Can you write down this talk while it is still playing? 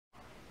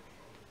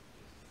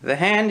The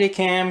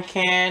Handycam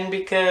can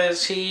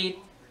because he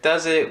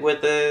does it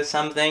with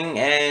something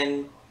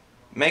and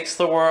makes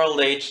the world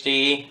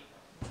HD.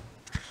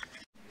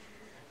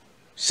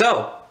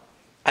 So,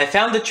 I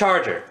found the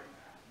charger,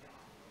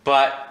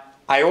 but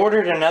I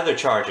ordered another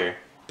charger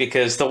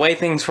because the way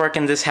things work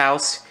in this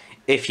house,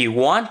 if you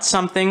want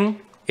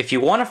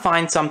to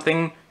find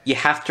something, you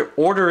have to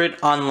order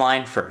it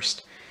online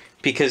first.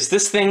 Because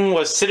this thing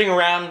was sitting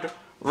around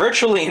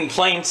virtually in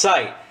plain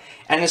sight.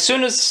 And as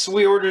soon as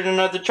we ordered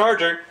another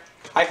charger,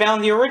 I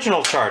found the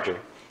original charger.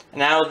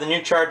 Now the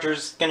new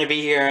charger's gonna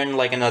be here in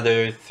like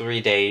another 3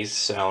 days,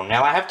 so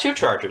now I have two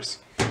chargers.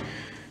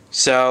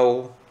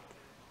 So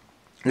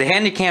the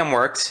Handycam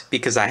works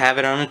because I have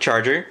it on a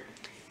charger,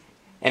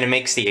 and it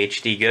makes the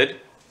HD good.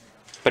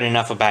 But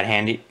enough about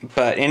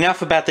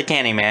the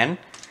Candyman.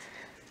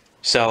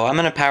 So I'm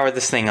gonna power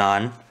this thing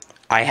on.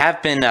 I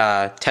have been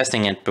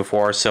testing it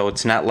before, so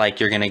it's not like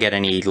you're gonna get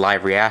any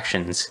live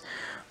reactions,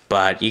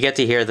 but you get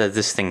to hear that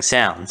this thing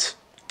sounds.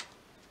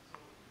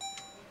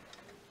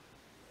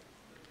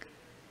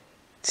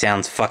 It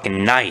sounds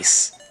fucking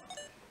nice.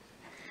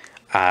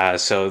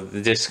 So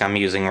the disc I'm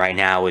using right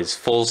now is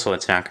full, so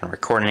it's not gonna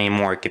record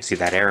anymore. It gives you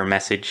that error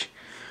message.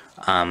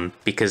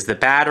 Because the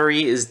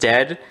battery is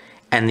dead,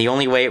 and the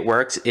only way it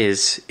works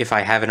is if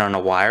I have it on a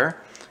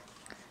wire,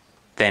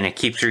 then it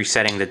keeps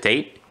resetting the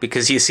date.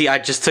 Because you see, I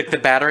just took the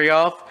battery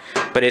off,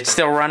 but it's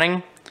still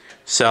running.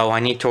 So I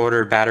need to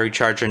order a battery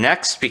charger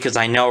next, because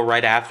I know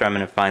right after I'm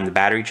going to find the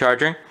battery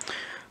charger.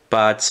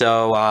 But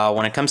so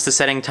when it comes to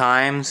setting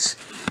times,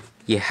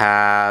 you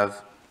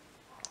have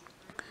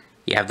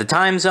the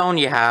time zone,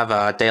 you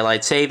have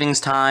daylight savings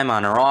time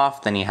on or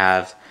off, then you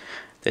have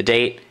the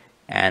date.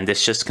 And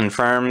this just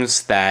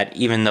confirms that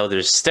even though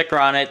there's a sticker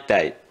on it,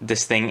 that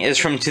this thing is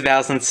from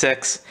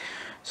 2006.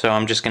 So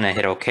I'm just going to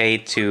hit OK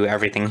to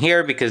everything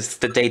here because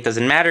the date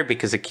doesn't matter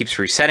because it keeps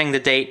resetting the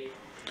date.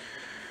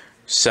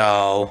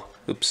 So,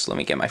 oops, let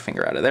me get my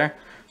finger out of there.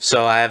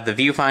 So I have the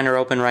viewfinder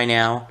open right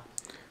now,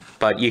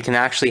 but you can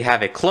actually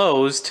have it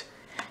closed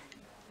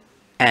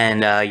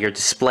and your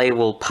display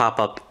will pop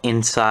up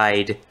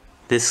inside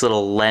this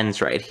little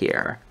lens right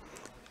here.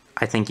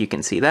 I think you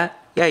can see that.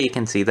 Yeah, you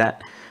can see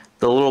that.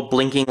 The little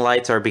blinking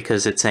lights are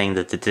because it's saying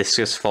that the disc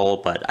is full,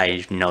 but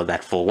I know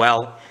that full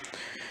well.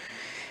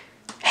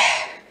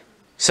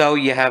 So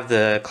you have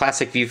the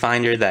classic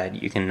viewfinder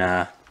that you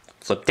can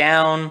flip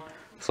down,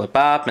 flip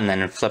up, and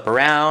then flip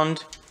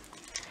around.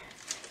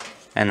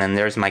 And then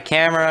there's my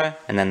camera,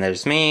 and then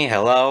there's me,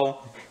 hello.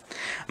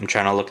 I'm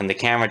trying to look in the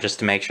camera just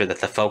to make sure that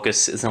the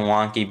focus isn't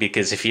wonky,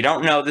 because if you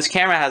don't know, this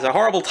camera has a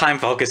horrible time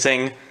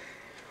focusing.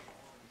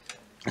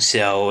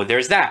 So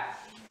there's that.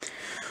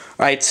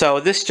 Alright, so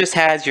this just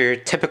has your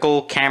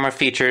typical camera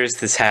features.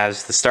 This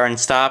has the start and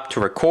stop to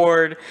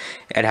record.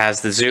 It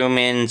has the zoom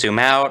in, zoom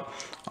out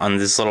on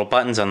these little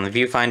buttons on the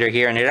viewfinder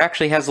here, and it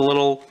actually has a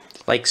little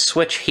like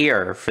switch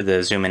here for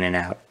the zoom in and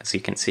out, as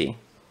you can see.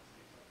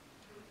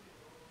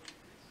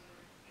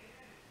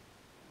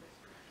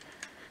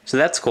 So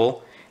that's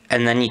cool.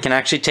 And then you can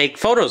actually take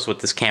photos with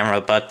this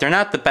camera, but they're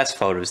not the best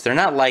photos. They're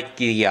not like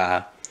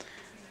the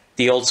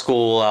old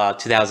school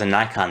 2000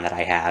 Nikon that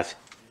I have.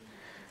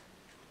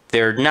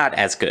 They're not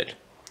as good,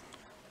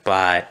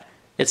 but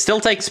it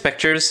still takes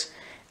pictures,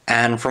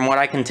 and from what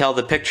I can tell,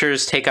 the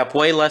pictures take up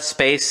way less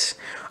space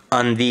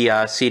on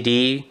the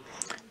CD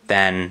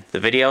than the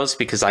videos,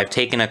 because I've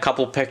taken a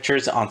couple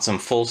pictures on some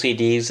full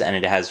CDs and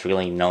it has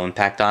really no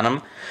impact on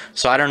them.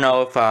 So I don't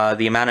know if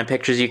the amount of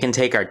pictures you can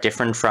take are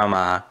different from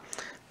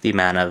the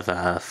amount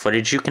of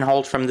footage you can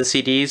hold from the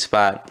CDs,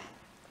 but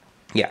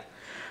yeah.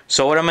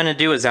 So what I'm going to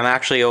do is I'm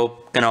actually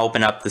going to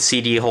open up the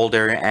CD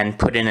holder and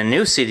put in a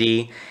new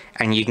CD,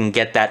 and you can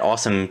get that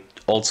awesome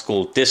old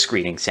school disc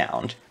reading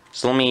sound.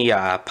 So let me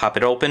pop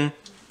it open.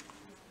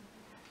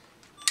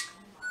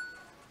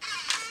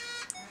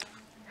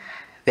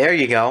 There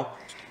you go.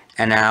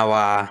 And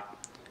now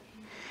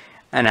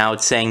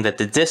it's saying that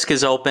the disc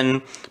is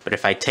open, but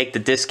if I take the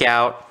disc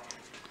out,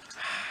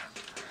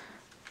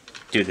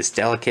 do this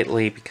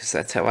delicately because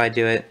that's how I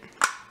do it.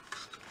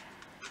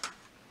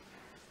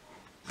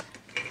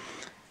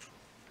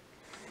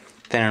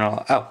 Then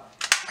it'll, oh,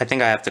 I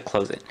think I have to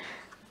close it.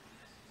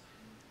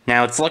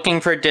 Now it's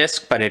looking for a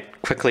disc, but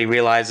it quickly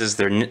realizes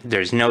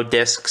there's no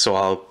disc, so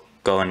I'll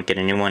go and get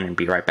a new one and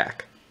be right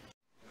back.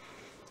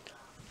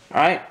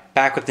 Alright,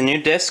 back with the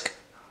new disc.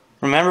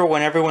 Remember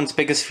when everyone's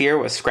biggest fear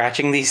was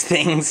scratching these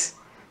things?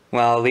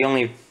 Well, the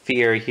only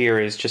fear here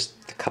is just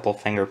a couple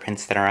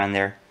fingerprints that are on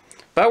there.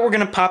 But we're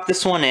going to pop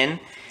this one in,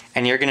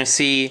 and you're going to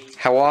see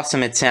how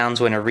awesome it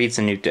sounds when it reads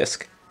a new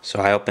disc. So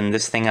I open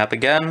this thing up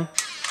again.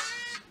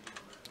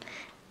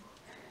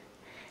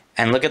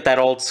 And look at that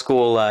old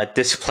school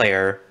disc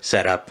player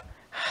setup.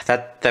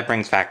 That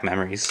brings back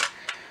memories.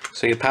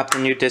 So you pop the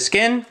new disc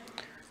in,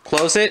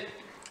 close it.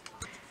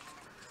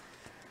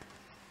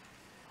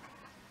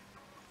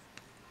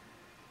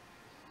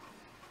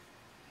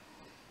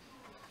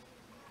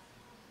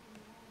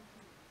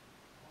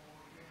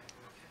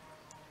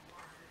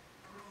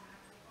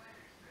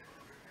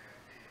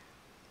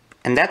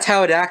 And And that's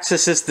how it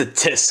accesses the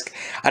disc.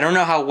 I don't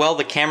know how well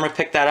the camera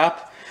picked that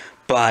up,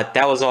 but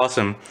that was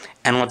awesome.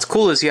 And what's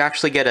cool is you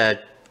actually get a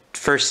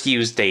first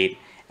use date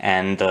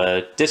and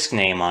the disc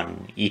name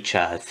on each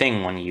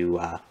thing when you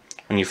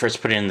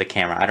first put it in the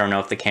camera. I don't know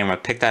if the camera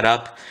picked that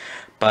up,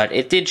 but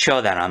it did show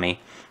that on me.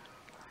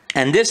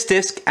 And this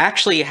disc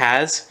actually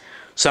has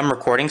some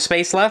recording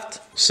space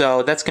left,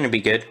 so that's going to be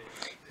good.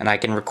 And I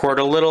can record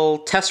a little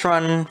test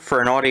run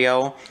for an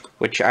audio,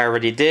 which I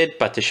already did,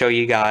 but to show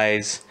you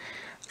guys,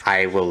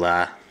 I will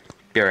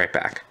be right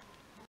back.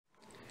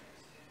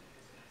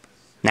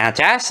 Now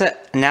to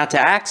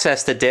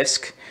access the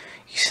disc,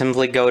 you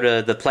simply go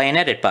to the Play and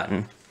Edit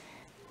button,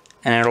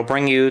 and it'll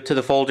bring you to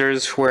the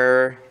folders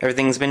where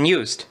everything's been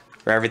used,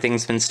 where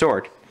everything's been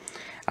stored.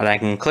 And I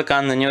can click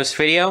on the newest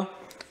video,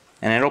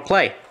 and it'll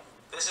play.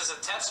 This is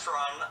a test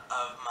run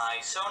of my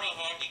Sony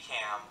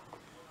Handycam,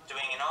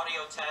 doing an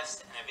audio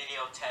test and a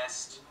video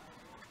test.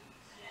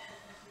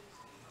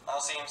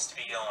 All seems to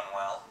be going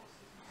well.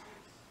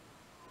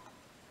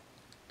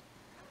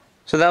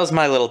 So that was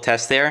my little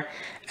test there,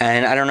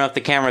 and I don't know if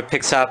the camera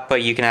picks up,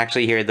 but you can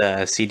actually hear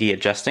the CD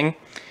adjusting.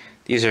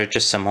 These are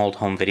just some old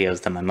home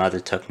videos that my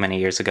mother took many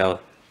years ago,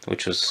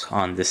 which was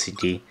on this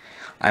CD.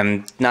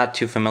 I'm not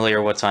too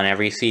familiar what's on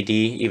every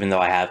CD, even though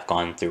I have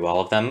gone through all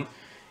of them.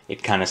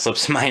 It kind of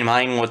slips my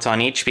mind what's on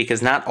each,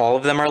 because not all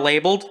of them are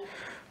labeled,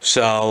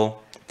 so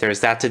there's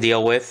that to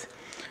deal with.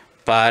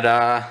 But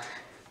I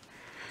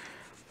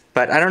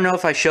don't know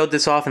if I showed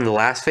this off in the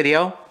last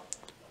video,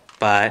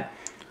 but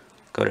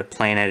go to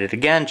Play and Edit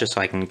again, just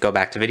so I can go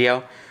back to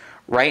video.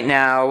 Right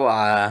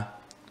now,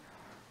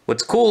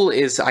 what's cool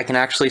is I can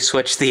actually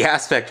switch the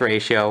aspect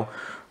ratio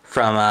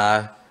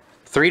from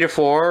 3 to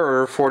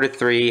 4 or 4 to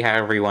 3,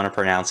 however you want to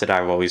pronounce it.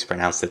 I've always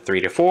pronounced it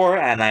 3 to 4,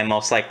 and I'm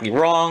most likely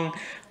wrong,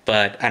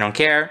 but I don't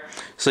care.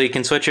 So you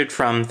can switch it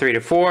from 3 to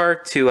 4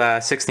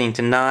 to 16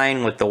 to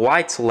 9 with the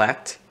wide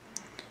select.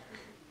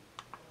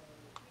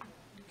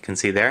 You can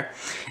see there.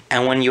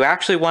 And when you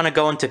actually want to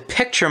go into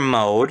picture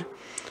mode,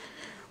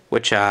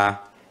 which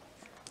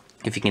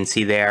if you can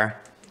see there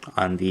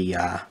on the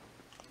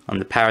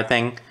power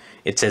thing,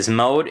 it says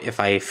mode. If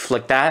I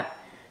flick that,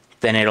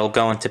 then it'll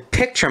go into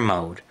picture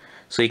mode,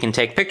 so you can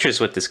take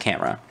pictures with this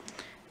camera.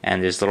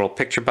 And there's a little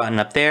picture button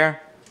up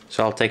there,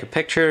 so I'll take a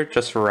picture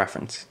just for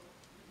reference.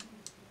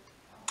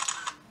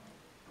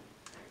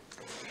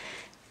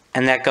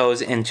 And that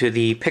goes into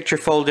the picture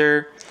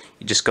folder.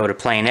 You just go to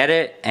Play and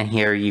Edit, and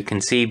here you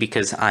can see,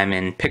 because I'm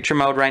in picture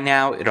mode right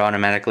now, it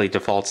automatically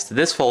defaults to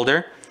this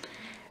folder.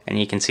 And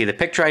you can see the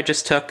picture I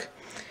just took.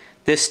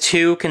 This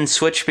too can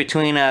switch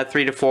between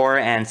 3 to 4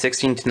 and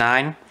 16 to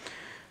 9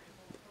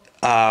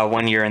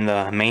 when you're in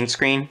the main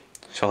screen.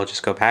 So I'll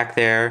just go back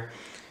there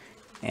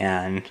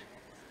and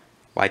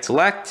wide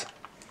select,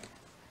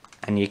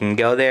 and you can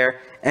go there,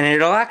 and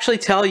it'll actually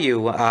tell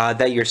you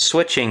that you're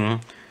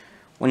switching.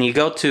 When you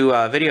go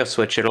to video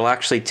switch, it'll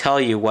actually tell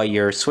you what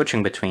you're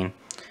switching between.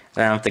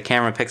 I don't know if the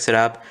camera picks it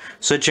up.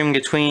 Switching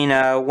between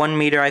 1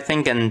 meter, I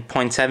think, and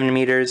 0.7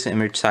 meters,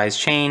 image size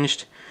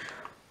changed.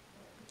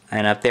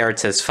 And up there it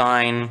says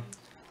fine.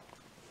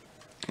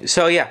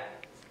 So yeah.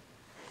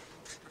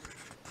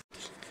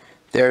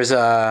 There's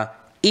a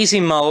easy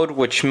mode,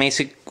 which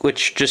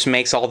just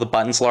makes all the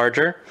buttons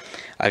larger.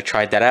 I've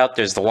tried that out.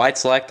 There's the wide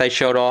select I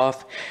showed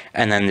off,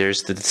 and then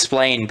there's the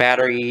display and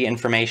battery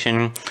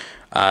information.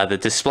 The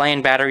display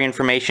and battery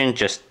information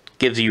just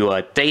gives you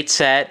a date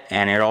set,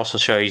 and it also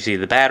shows you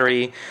the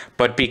battery.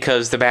 But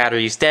because the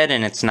battery's dead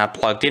and it's not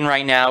plugged in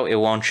right now, it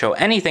won't show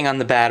anything on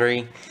the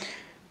battery.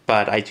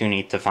 But I do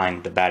need to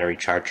find the battery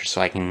charger so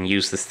I can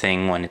use this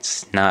thing when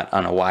it's not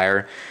on a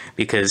wire.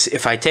 Because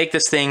if I take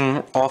this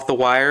thing off the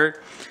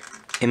wire,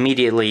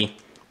 immediately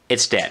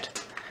it's dead.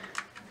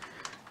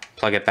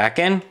 Plug it back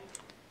in,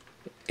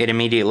 it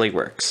immediately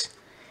works.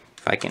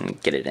 If I can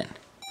get it in.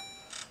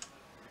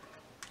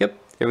 Yep,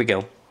 there we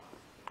go.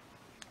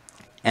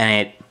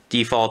 And it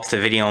defaults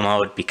to video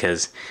mode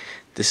because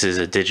this is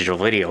a digital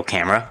video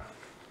camera.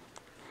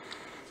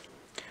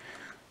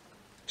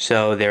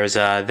 So there's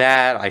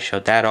that, I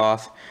showed that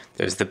off.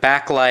 There's the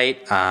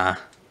backlight.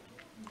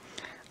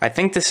 I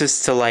think this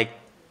is to like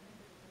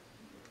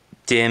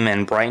dim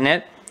and brighten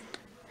it.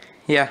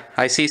 Yeah,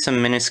 I see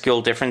some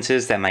minuscule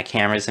differences that my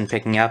camera isn't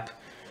picking up,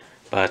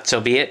 but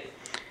so be it.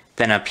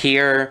 Then up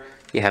here,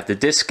 you have the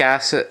disc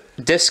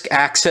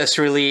access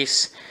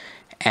release,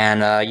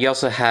 and you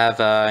also have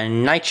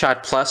Night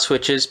Shot Plus,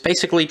 which is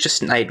basically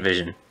just night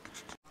vision.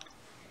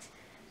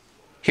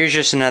 Here's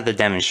just another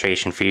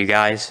demonstration for you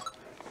guys.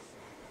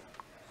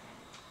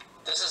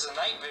 This is a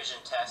night vision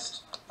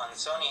test on the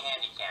Sony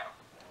Handycam.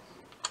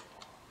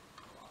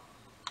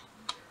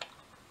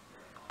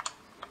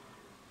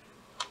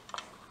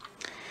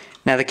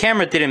 Now the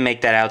camera didn't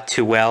make that out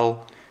too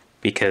well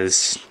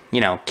because, you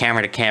know,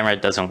 camera to camera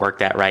doesn't work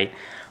that right,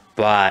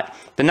 but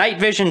the night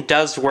vision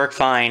does work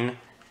fine.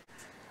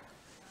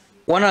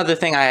 One other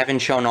thing I haven't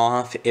shown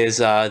off is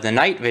the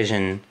night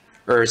vision,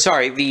 or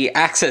sorry, the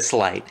access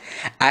light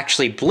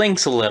actually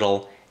blinks a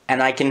little,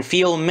 and I can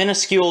feel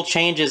minuscule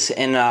changes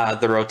in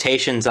the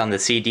rotations on the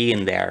CD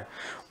in there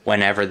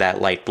whenever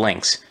that light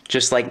blinks,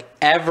 just like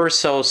ever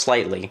so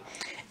slightly.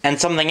 And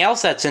something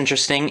else that's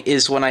interesting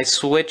is when I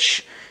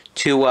switch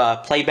to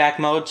playback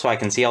mode, so I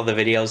can see all the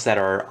videos that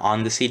are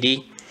on the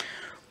CD.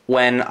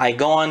 When I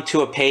go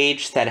onto a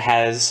page that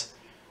has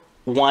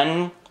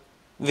one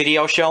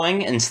video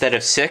showing instead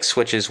of 6,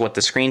 which is what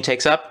the screen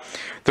takes up,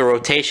 the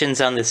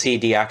rotations on the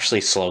CD actually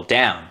slow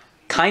down,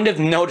 kind of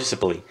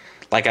noticeably.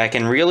 Like I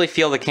can really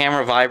feel the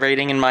camera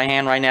vibrating in my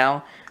hand right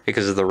now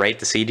because of the rate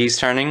the CD's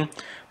turning,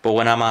 but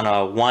when I'm on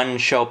a one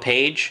show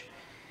page,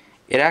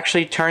 it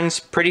actually turns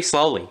pretty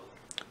slowly.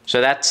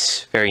 So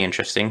that's very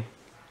interesting.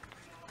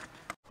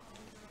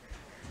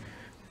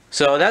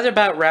 So that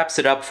about wraps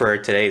it up for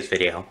today's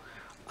video.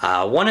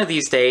 One of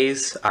these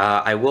days,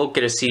 I will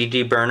get a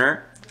CD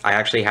burner. I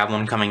actually have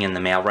one coming in the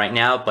mail right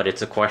now, but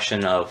it's a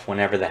question of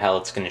whenever the hell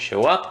it's going to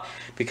show up,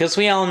 because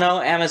we all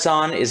know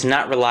Amazon is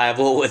not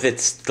reliable with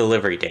its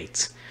delivery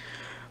dates.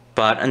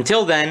 But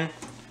until then,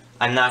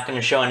 I'm not going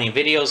to show any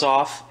videos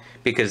off,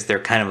 because they're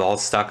kind of all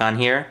stuck on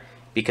here,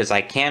 because I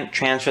can't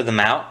transfer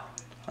them out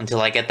until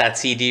I get that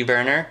CD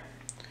burner.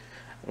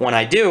 When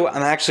I do,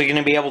 I'm actually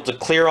going to be able to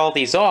clear all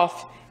these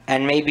off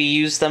and maybe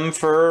use them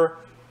for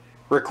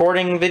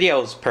recording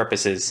videos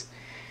purposes.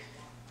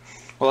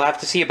 We'll have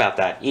to see about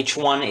that. Each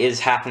one is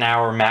half an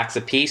hour max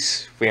a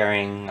piece,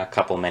 varying a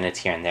couple minutes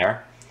here and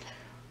there.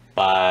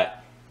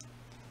 But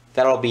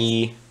that'll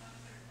be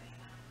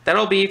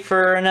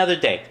for another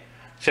day.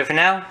 So for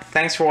now,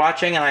 thanks for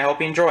watching, and I hope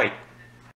you enjoyed.